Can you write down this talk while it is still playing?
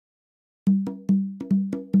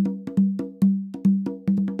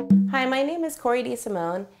Hi, my name is Cori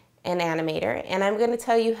DiSimone, an animator, and I'm going to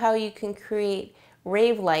tell you how you can create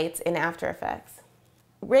rave lights in After Effects.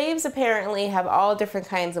 Raves apparently have all different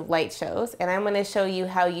kinds of light shows, and I'm going to show you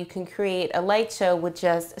how you can create a light show with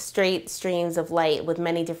just straight streams of light with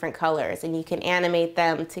many different colors, and you can animate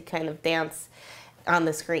them to kind of dance on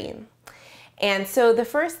the screen. And so the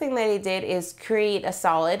first thing that I did is create a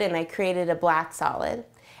solid, and I created a black solid.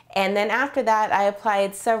 And then after that, I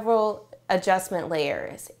applied several adjustment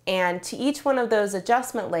layers. And to each one of those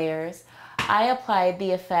adjustment layers, I applied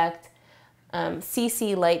the effect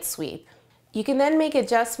CC Light Sweep. You can then make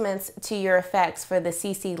adjustments to your effects for the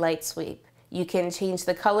CC Light Sweep. You can change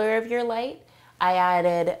the color of your light. I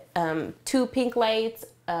added 2 pink lights,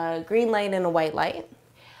 a green light, and a white light.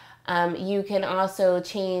 You can also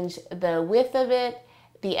change the width of it,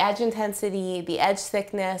 the edge intensity, the edge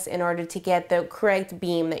thickness in order to get the correct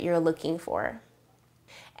beam that you're looking for.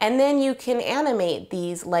 And then you can animate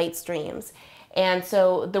these light streams. And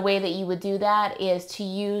so the way that you would do that is to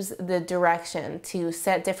use the direction to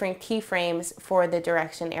set different keyframes for the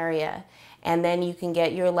direction area. And then you can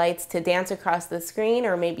get your lights to dance across the screen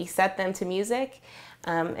or maybe set them to music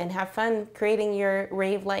and have fun creating your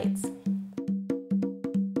rave lights.